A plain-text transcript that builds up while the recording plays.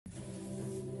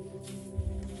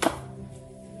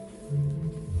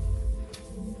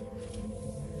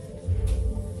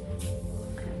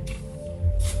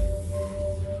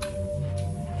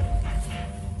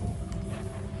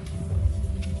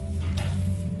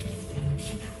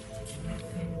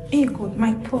Hey God,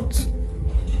 my pot.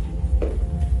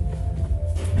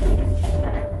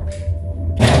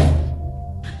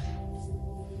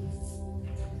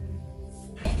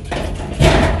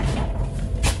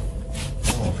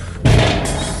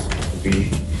 Be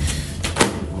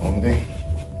long day.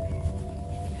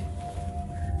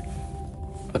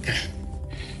 Okay.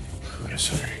 Okay,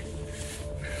 sorry.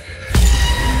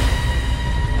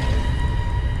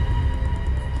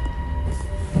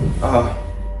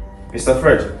 Mr.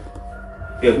 Fred.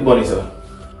 Yeah, good morning, sir.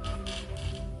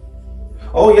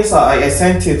 Oh yes, sir. I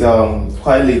sent it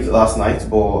quite late last night,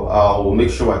 but I will make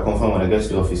sure I confirm when I get to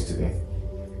the office today.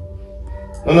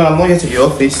 No, I'm not yet to the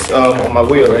office. On my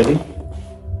way already.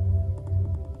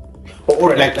 Oh,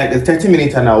 like 30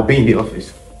 minutes and I'll be in the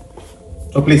office.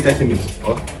 Oh, please, 30 minutes.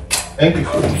 Oh, thank you.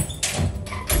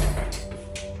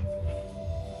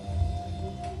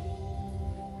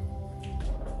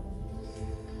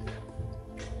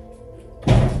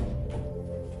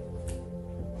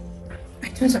 I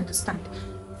don't understand.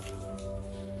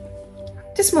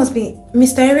 This must be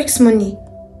Mr. Eric's money.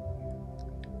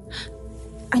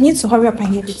 I need to hurry up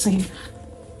and give it to him.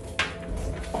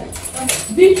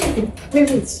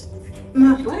 Wait.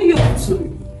 Ma, Why are you up to?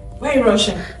 Why are you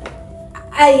rushing?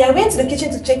 I went to the kitchen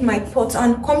to check my pot,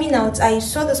 and coming out, I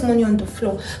saw this money on the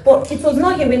floor. But it was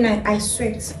not here when I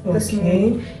swept this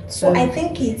morning. So I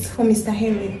think it's for Mr.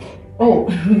 Henry. Oh,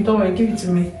 don't worry, give it to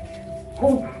me.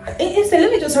 Oh, instead,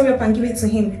 let me just hurry up and give it to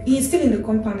him. He's still in the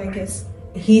compound, I guess.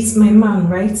 He's my man,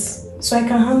 right? So I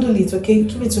can handle it, okay?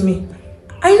 Give it to me.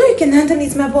 I know you can handle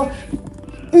it, ma, but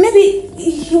maybe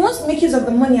he wants to make use of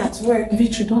the money at work.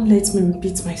 Victory, don't let me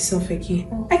repeat myself again.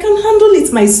 I can handle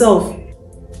it myself.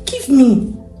 Give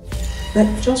me.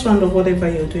 Like, just round off whatever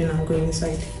you're doing and go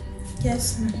inside.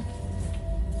 Yes, ma'am.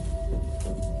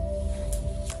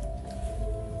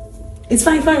 It's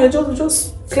fine.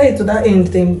 Just clear it to that end,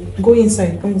 then go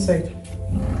inside.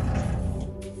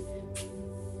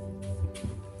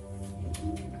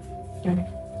 Yeah.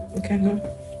 Okay, go.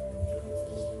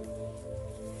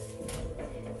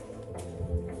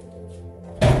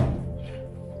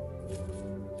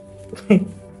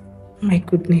 My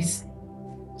goodness.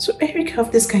 So Eric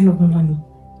have this kind of money.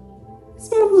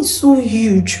 This money is so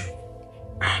huge.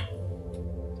 How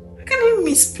can he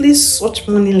misplace such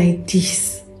money like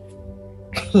this?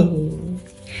 Well,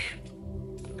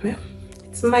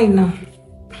 it's mine now.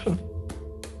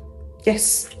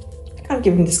 Yes. I can't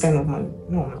give him this kind of money.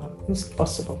 No, it's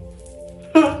impossible.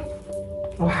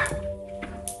 Wow.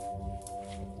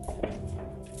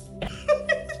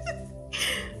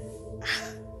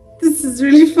 This is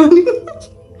really funny.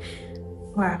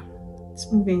 Wow, it's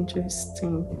very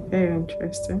interesting. Very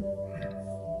interesting.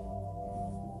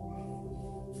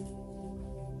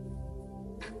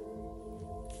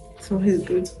 So he's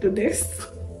going to do this.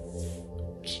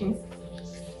 Okay.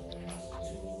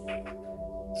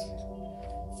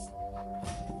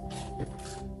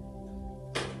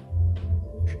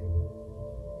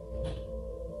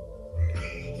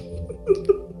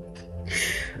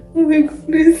 Oh my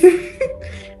goodness.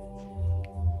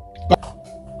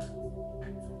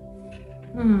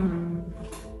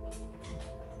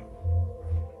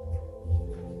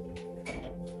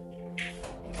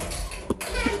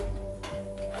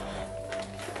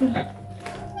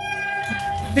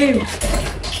 Babe,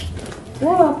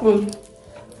 what happened?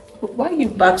 Why are you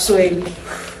back so early?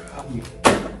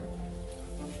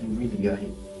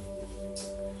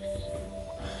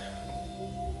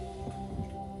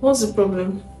 What's the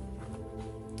problem?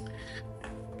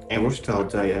 I rushed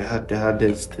out. I had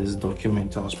this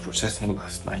document I was processing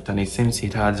last night, and it seems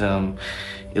it had a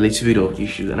little bit of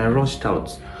issues, and I rushed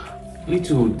out only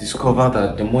to discover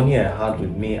that the money I had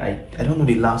with me, I don't know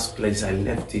the last place I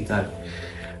left it, and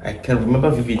I can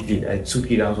remember vividly. I took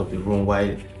it out of the room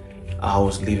while I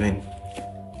was leaving.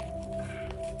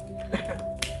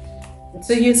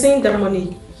 So you're saying that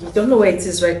money, you don't know where it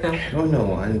is right now? I don't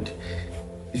know, and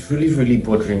it's really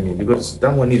bothering me because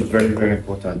that money is very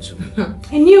important to me.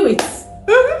 I knew it.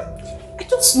 I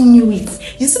just knew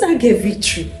it. You see that girl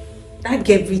Victory? That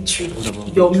girl Victory,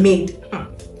 your maid.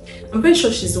 I'm very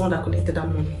sure she's the one that collected that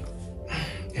money.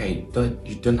 Hey,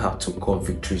 you don't have to call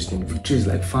Victory's name. Victory is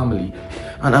like family.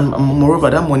 And moreover,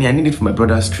 that money I need it for my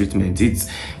brother's treatment. It's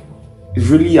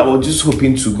really, I was just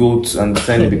hoping to go and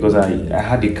send it because I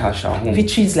had the cash at home.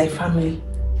 Victory is like family.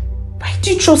 Why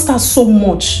do you trust her so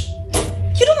much?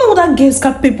 You don't know what that girl is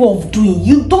capable of doing.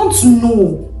 You don't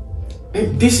know.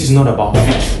 This is not about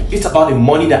Victory. It's about the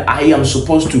money that I am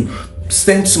supposed to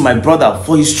send to my brother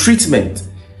for his treatment.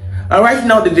 And right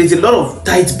now, there's a lot of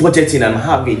tight budgeting I'm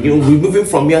having. You know, we're moving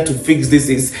from here to fix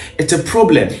this. It's a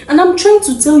problem. And I'm trying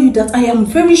to tell you that I am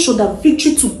very sure that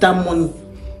Victory took that money.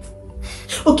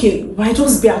 Okay, why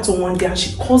just be out on one day and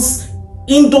she calls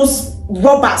in those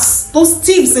robbers, those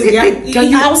thieves in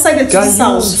outside the house.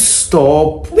 Can you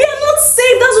stop? We are not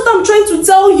safe. That's what I'm trying to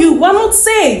tell you. We're not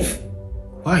safe.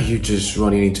 Why are you just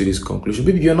running into this conclusion?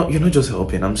 Baby, you're not just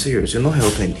helping. I'm serious. You're not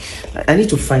helping. I need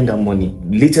to find that money.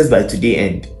 Latest by today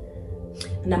end.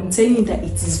 And I'm telling you that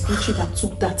it is Victory that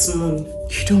took that money.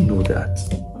 You don't know that.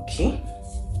 Okay.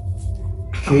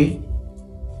 Okay.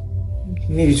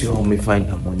 You need to help me find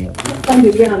that money. Come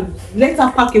again and let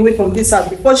her pack away from this house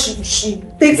before she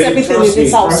takes everything in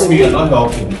this house. Trust me, you're not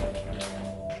helping.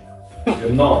 You're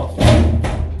not.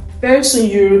 Very soon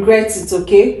you regret it,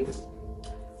 okay?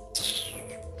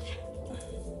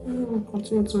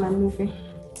 Continue to my movie.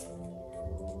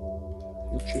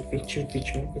 Victory, every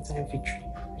time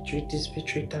victory this,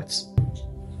 victory that.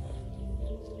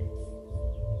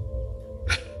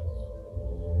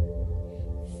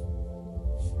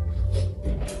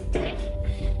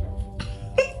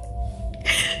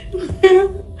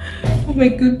 Oh my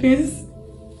goodness.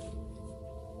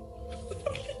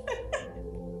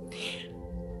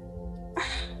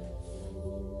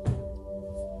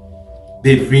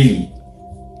 Babe, really?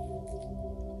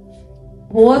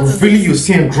 What? Really, you're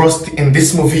so engrossed in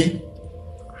this movie?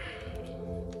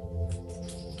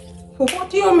 What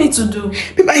do you want me to do?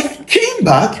 Babe, I came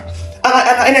back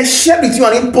and I shared with you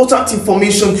an important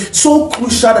information so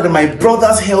crucial that my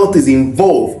brother's health is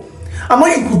involved. And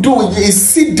what you could do is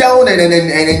sit down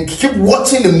and keep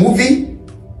watching the movie?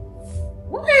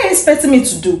 What are you expecting me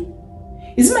to do?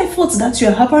 Is it my fault that you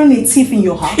are harboring a thief in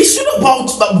your house? It's not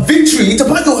about victory. It's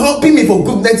about you helping me for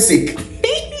goodness sake.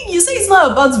 You say it's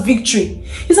not about victory.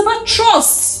 It's about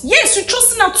trust. Yes, you're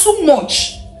trusting her too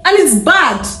much. And it's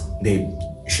bad. Babe,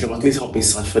 you should have at least helped me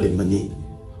search for the money.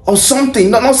 Or something.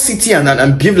 Not sit here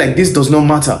and behave like this does not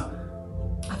matter.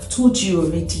 I've told you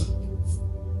already.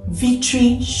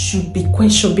 Victory should be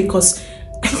questioned because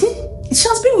she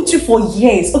has been with you for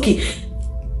years. Okay,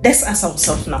 let's ask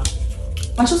ourselves now.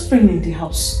 We're just praying in the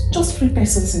house. Just 3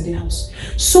 persons in the house.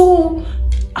 So,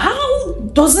 how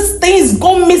does this thing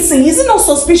go missing? Is it not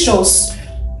suspicious?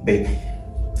 Babe,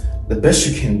 the best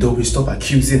you can do is stop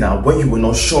accusing her when you were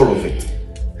not sure of it.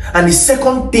 And the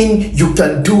second thing you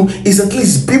can do is at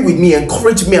least be with me,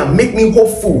 encourage me and make me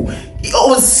hopeful. You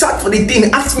always search for the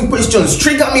thing, ask me questions,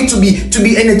 trigger me to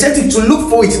be energetic, to look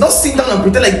for it. Not sit down and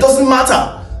pretend like it doesn't matter.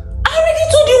 I already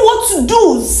told you what to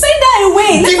do. Send her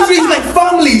away. Victory is my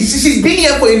family. She's been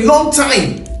here for a long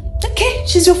time. Okay,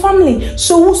 she's your family.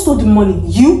 So who stole the money?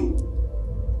 You?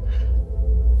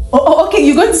 Oh, okay,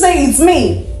 you're going to say it's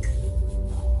me.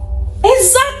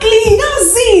 Exactly,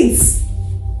 that's it.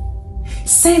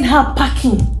 Send her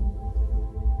packing.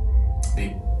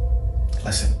 Babe,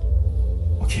 listen,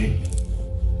 okay?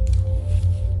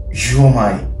 You're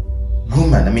my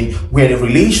woman. I mean, we're in a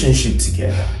relationship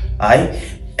together, alright?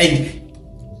 And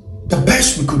the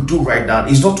best we could do right now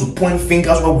is not to point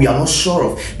fingers where we are not sure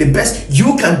of. The best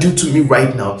you can do to me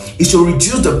right now is to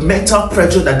reduce the mental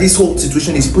pressure that this whole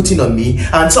situation is putting on me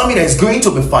and tell me that it's going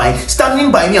to be fine, standing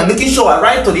by me and making sure I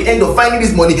arrive to the end of finding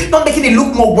this money, not making it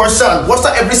look more worse and worse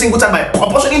every single time by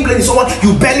proportioning blame to someone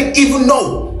you barely even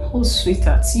know. Oh,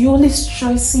 sweetheart, you're only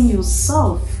stressing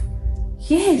yourself.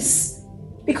 Yes,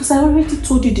 because I already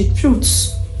told you the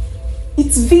truth.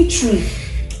 It's Victory.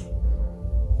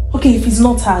 Okay, if it's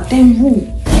not her, then who?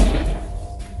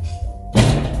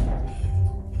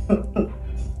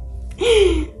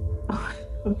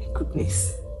 Oh my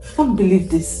goodness. I can't believe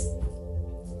this.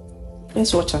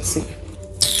 Let's watch and see.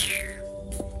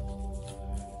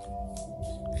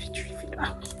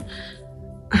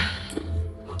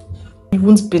 You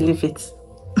won't believe it.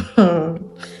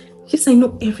 Yes, I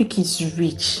know Eric is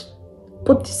rich,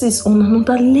 but this is on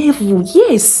another level.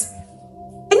 Yes.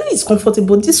 I know it's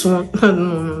comfortable, this one.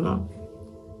 No.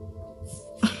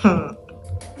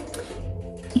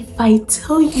 If I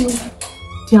tell you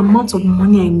the amount of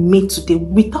money I made today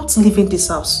without leaving this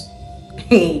house,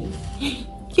 hey,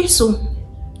 yes, so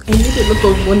I made a lot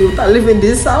of money without leaving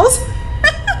this house.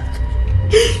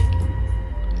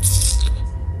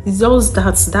 It's just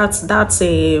that's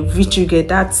a Victory girl,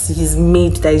 that's his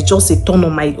maid, that is just a thorn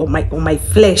on my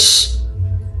flesh.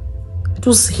 I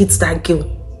just hate that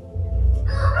girl.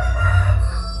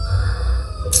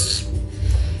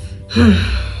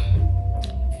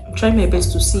 I'm trying my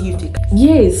best to see if they can.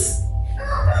 Yes,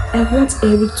 I want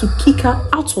Eric to kick her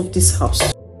out of this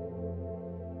house.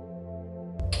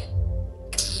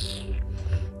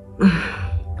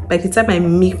 By the time I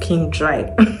make him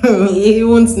dry, he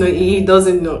won't know, he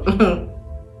doesn't know.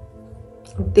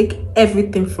 I'll take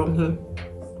everything from him.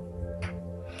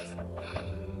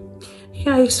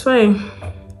 Yeah, it's fine.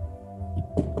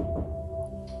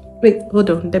 Wait, hold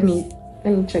on. Let me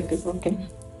check this, okay?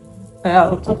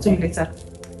 I'll talk to you later.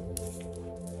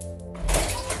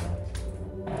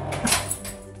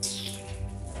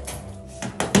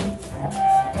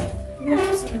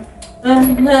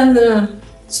 No.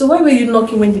 So why were you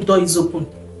knocking when the door is open?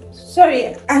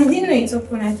 Sorry, I didn't know it's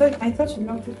open. I thought you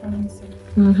locked it for me.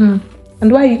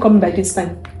 And why are you coming by this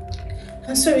time?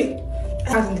 I'm sorry.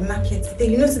 I was in the market today.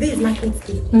 You know, today is market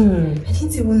day. I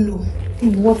didn't even know.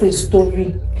 What a story.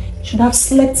 You should have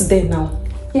slept there now.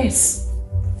 Yes.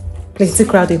 Plenty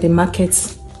crowd in the market.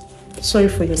 Sorry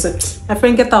for yourself. My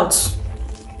friend, get out.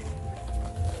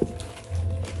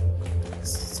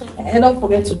 And don't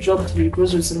forget to drop the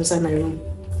groceries inside my room.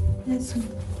 Yes, ma'am.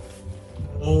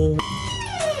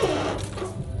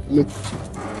 Look.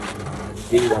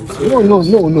 No.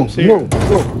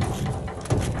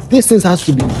 This thing has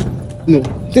to be,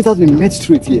 this has to be made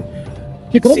straight here.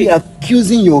 You cannot be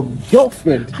accusing your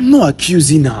girlfriend. I'm not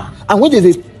accusing her. And when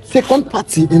there's a second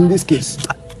party in this case,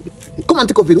 come and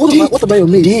take of it. What about your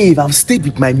maid? Dave, I've stayed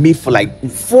with my maid for like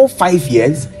 4-5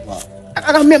 years. Wow.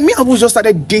 And I was just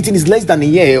started dating is less than a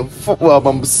year.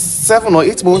 7 or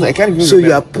 8 months. I can't even. So remember.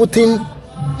 You are putting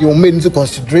your maid into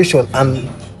consideration and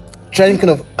trying kind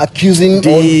of accusing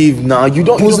Dave, now you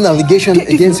don't posing allegation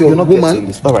against your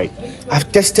woman. All right,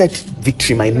 I've tested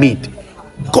Victory, my maid,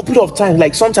 a couple of times.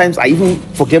 Like sometimes I even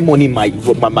forget money in my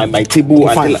table.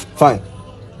 Fine.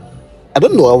 I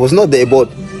don't know. I was not there, but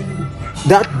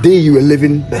that day you were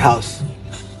leaving the house,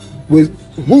 with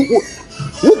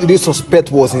who did you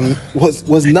suspect was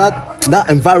not that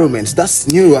environment, that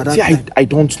scenario at that time? I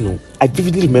don't know. I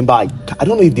vividly remember. I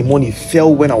don't know if the money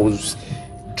fell when I was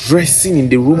dressing in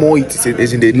the room or it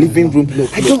is in the living room.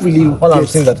 I don't really. All I'm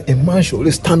saying is that a man should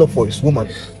always stand up for his woman.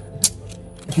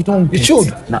 You don't. You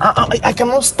should. Now, I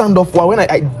cannot stand up for her when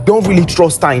I don't really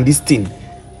trust her in this thing.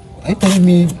 Are you telling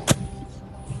me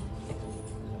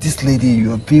this lady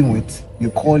you are being with,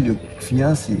 you call your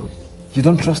fiancé, you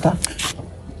don't trust her?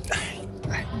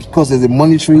 Because there's a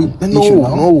monetary issue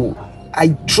now? No,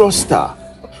 I trust her.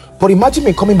 But imagine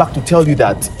me coming back to tell you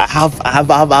that I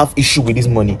have issue with this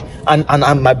money, and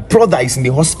my brother is in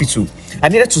the hospital. I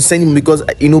needed to send him because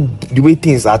the way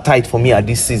things are tight for me at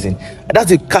this season.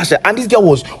 That's a cash. And this girl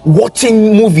was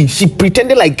watching movie. She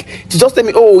pretended like she just tell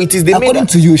me, "Oh, it is the maid." According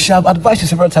to you, she have advised you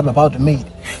several times about the maid.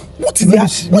 What is the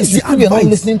advice? You're not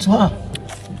listening to her.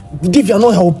 Dave, you're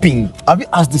not helping. Have you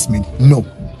asked this maid? No.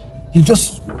 You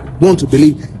just want to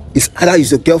believe it's either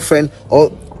your girlfriend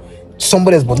or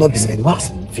somebody else, but not the maid.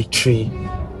 What? Victory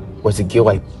was a girl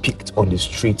I picked on the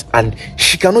street, and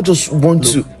she cannot just want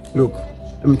to. Look,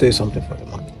 let me tell you something for the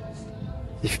man.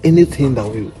 If anything that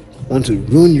will want to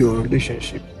ruin your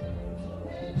relationship,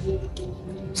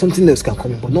 something else can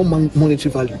come in, but not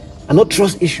monetary value and not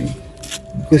trust issue.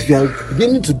 Because if you are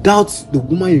beginning to doubt the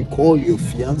woman you call your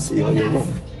fiancé or your wife,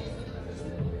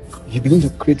 you begin to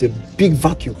create a big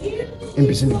vacuum in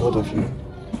between the both of you.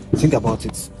 Think about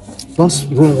it. Don't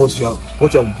ruin what you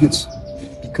have built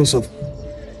because of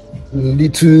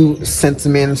little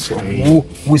sentiments or who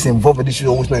is involved with this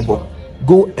or who's not involved.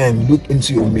 Go and look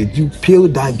into your maid. You pay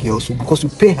that girl, so because you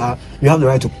pay her, you have the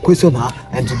right to question her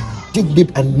and to dig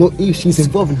deep and know if she's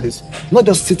involved in this. Not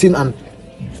just sitting and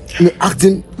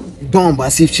acting dumb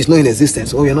as if she's not in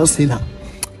existence or you're not seeing her.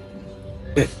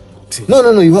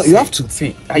 No, you have to.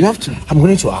 See, you have to. I'm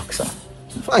going to ask her.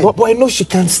 Fine. But I know she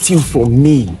can't steal from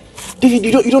me.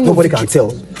 You don't know. Nobody can tell.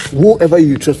 Whoever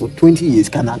you trust for 20 years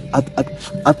can at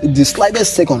the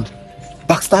slightest second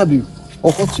backstab you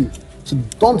or hurt you. So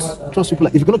don't trust people.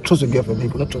 If you cannot trust your girlfriend, then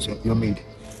you cannot trust your maid.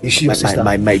 Is she your sister?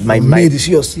 My maid, is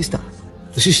she your sister?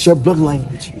 Does she share bloodline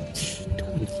with you?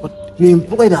 But you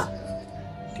employed her.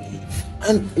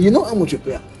 And you know how much you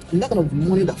pay her. And that kind of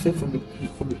money that fell from the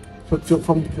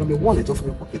wallet or from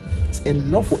your pocket, it's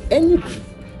enough for anybody.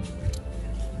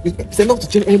 It's enough to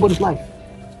change anybody's life.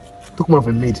 Talk more of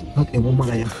a maid, not a woman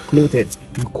that you're clothed.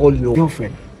 You call your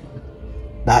girlfriend.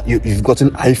 That you've got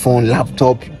an iPhone,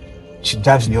 laptop, she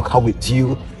drives in your car with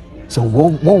you. So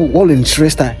what will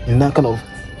interest her in that kind of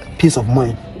peace of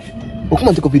mind? But come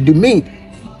on, think of it, the maid,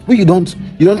 who you don't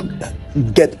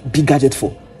get big gadget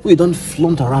for, who you don't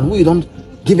flaunt around, who you don't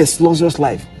give a luxurious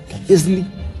life, can easily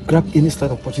grab any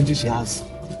slight opportunity she has.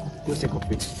 Just take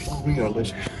of it. Bring your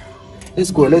relationship.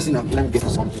 Let's go. Let me get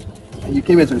something. And you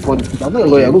came here to report this. I'm not a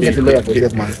lawyer. Go get a lawyer for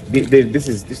yourself, man.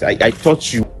 This. I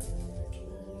taught you.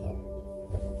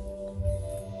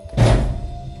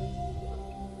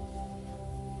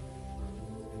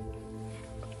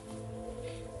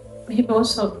 Babe,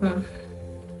 what's up, man?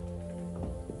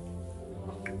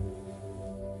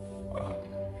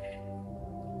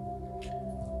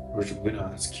 Roger, I'm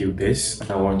gonna ask you this, and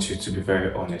I want you to be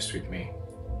very honest with me.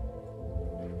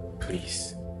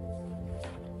 Please.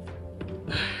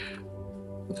 I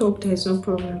hope there's no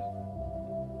problem.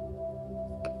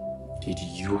 Did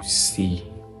you see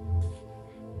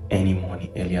any money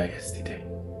earlier yesterday?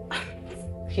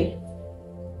 Hey.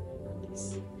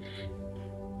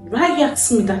 Why you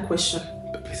ask me that question?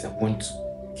 But please, I want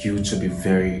you to be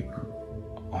very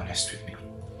honest with me.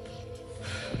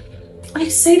 I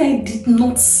said I did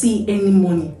not see any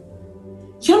money.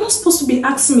 You're not supposed to be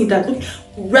asking me that.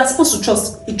 We're supposed to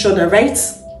trust each other, right?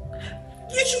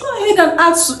 You should go ahead and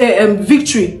ask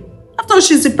Victory. After all,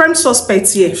 she's the prime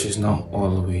suspect here. She's not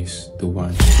always the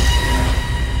one.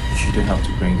 You don't have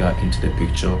to bring her into the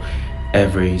picture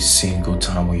every single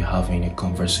time we're having a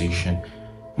conversation.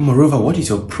 Moreover, what is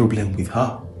your problem with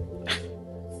her?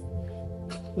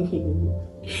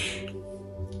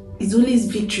 It's always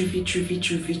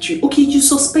Victory. Okay, you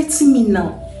suspecting me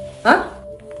now. Huh?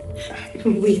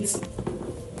 Wait.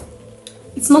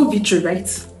 It's not Victory, right?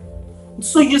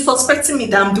 So you're suspecting me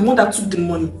that I'm the one that took the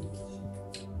money?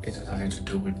 It has nothing to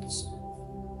do with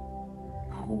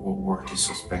who or what is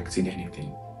suspecting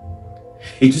anything.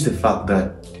 It's just the fact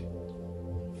that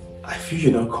I feel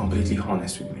you're not completely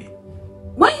honest with me.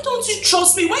 Why don't you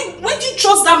trust me? Why do you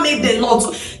trust that maid a lot?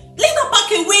 Let her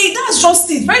back away, that's just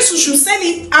it. Very soon she'll send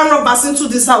in armed robbers into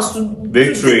this house to...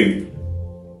 Victory!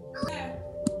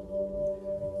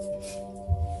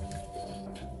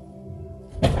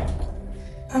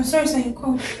 I'm sorry, sir, you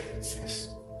called. Yes.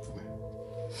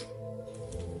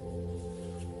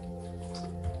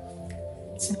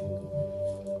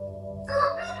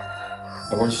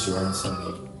 I want you to answer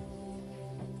me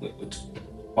with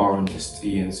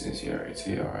honesty and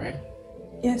sincerity, alright?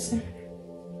 Yes, sir.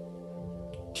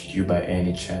 Did you by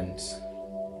any chance,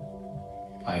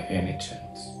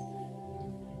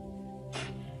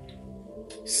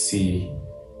 see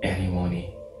any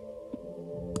money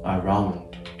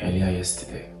around earlier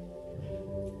yesterday?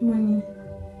 Money.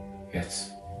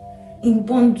 Yes. In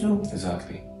bundle.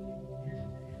 Exactly.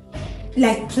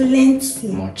 Like plenty.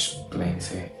 Much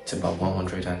plenty. It's about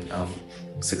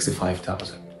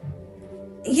 165,000.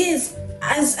 Yes,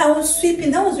 as I was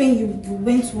sweeping, that was when you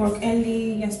went to work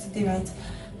early yesterday, right?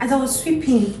 As I was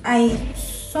sweeping, I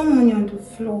saw money on the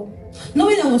floor. Not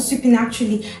when I was sweeping,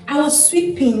 actually. I was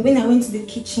sweeping when I went to the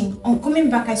kitchen. On coming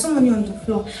back, I saw money on the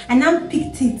floor and I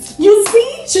picked it. You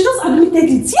see? She just admitted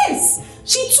it. Yes!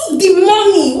 She took the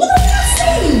money. What are you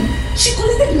saying? She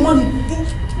collected the money.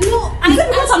 No, I think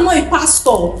because I'm not a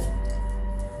pastor.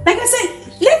 Like I said,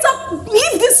 let her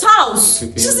leave this house.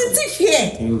 Okay. She's a thief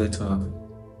here. Can you let her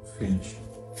finish?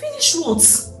 Finish what?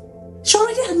 She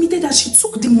already admitted that she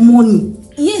took the money.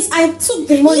 Yes, I took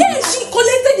the money. Yes, she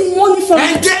collected the money from...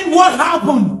 And then what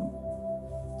happened?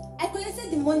 I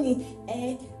collected the money.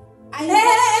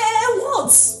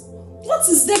 What? What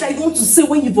is there that you want to say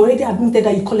when you've already admitted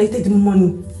that you collected the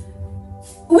money?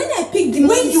 When I picked the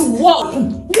money... When you what?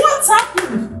 What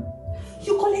happened?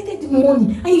 You collected the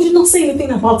money and you did not say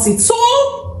anything about it. So,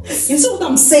 you see what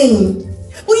I'm saying?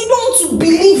 But you don't want to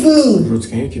believe me. Ruth,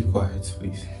 can you keep quiet,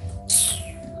 please?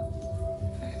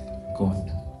 Go on.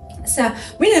 Sir,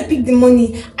 when I picked the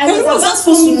money, I was what's that about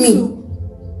supposed to to mean?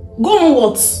 Go on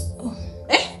what?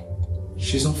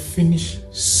 She's not finished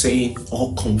saying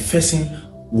or confessing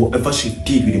whatever she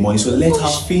did with the money, so let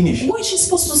her finish. What is she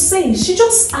supposed to say? She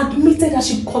just admitted that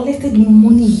she collected the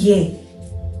money here.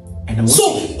 And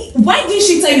why didn't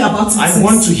she tell you about it? I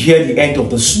want to hear the end of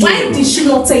the story. Why did she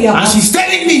not tell you about And it? she's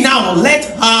telling me now, let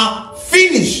her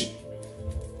finish.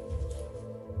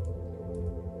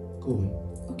 Go on.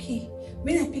 Okay,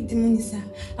 when I picked the money, sir,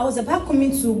 I was about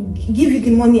coming to give you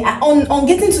the money. On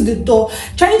getting to the door,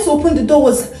 trying to open the door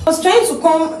I was trying to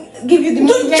come give you the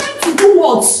money. Trying to do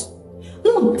what?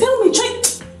 No, tell me,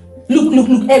 Look,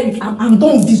 Eric, I'm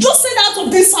done with this. Just send out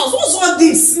of this house. What's all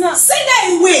this? No. Send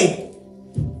her away.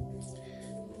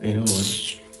 You know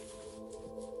what?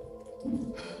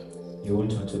 You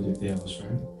want her to leave the house,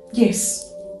 right? Yes.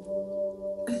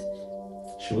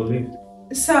 She will leave.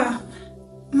 Sir,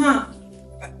 ma.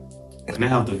 Can I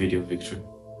have the video picture?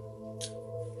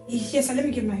 Yes, sir, let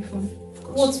me get my phone.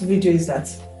 What video is that?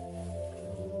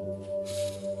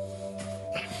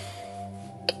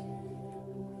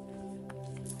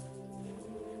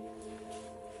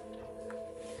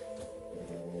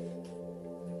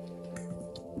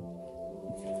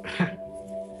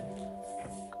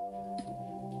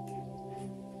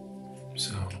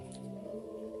 So,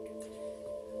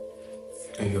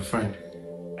 and your friend?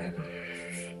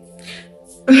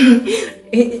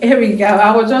 Eric,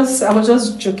 I was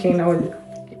just joking.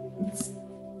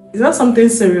 Is that something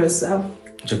serious?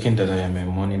 Joking that I am a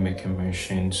money-making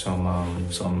machine, some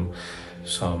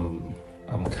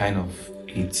kind of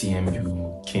ATM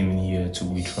you came here to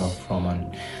withdraw from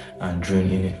and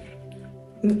drain in it.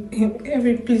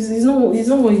 Eric, please, it's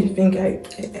not what you think.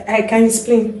 I can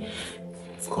explain.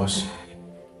 Of course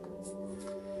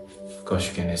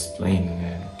you can explain.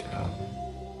 And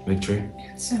Victory.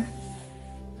 Yes, sir.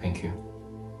 Thank you.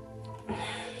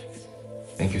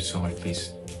 Thank you so much,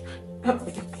 please.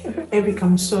 Eric,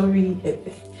 I'm sorry.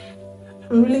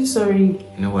 I'm really sorry.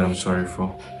 You know what I'm sorry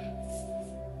for?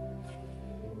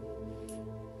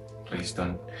 Please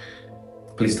don't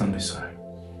be sorry.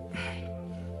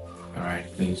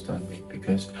 Alright, please don't be,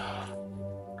 because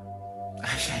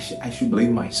I should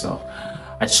blame myself.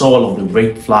 I saw all of the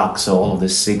red flags, all of the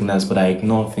signals, but I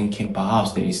ignored, thinking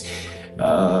perhaps there is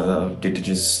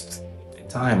just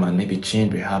time and maybe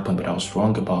change will happen. But I was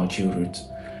wrong about you, Ruth.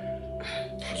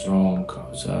 I was wrong.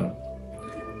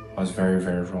 I was very,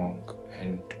 very wrong.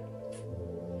 And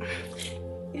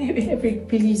Eric,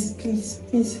 please.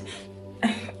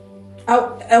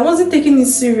 I wasn't taking it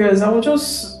serious. I was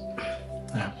just...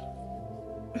 Yeah.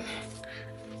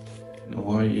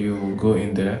 While you go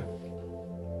in there,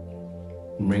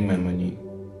 bring my money,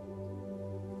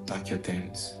 pack your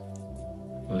things,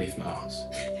 leave my house.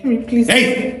 Eric, please.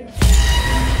 Hey!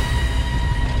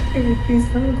 Eric, please,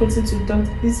 let me continue to that.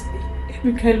 Please.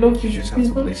 Eric, I love you. You just have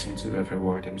to listen to every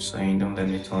word I'm saying. Don't let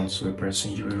me turn to a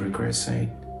person you will regret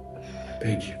saying. I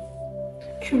beg you.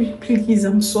 Eric, please,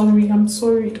 I'm sorry.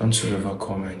 Don't you ever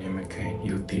call my name again,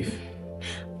 you thief.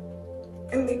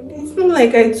 And it's not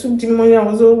like I took the money, I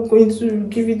was all going to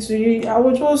give it to you. I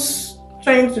was just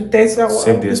trying to test out.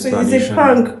 Save the explanation. It's a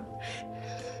prank.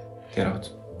 Get out.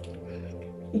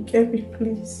 Eric,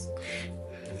 please.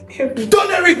 Eric.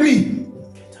 Don't Eric me!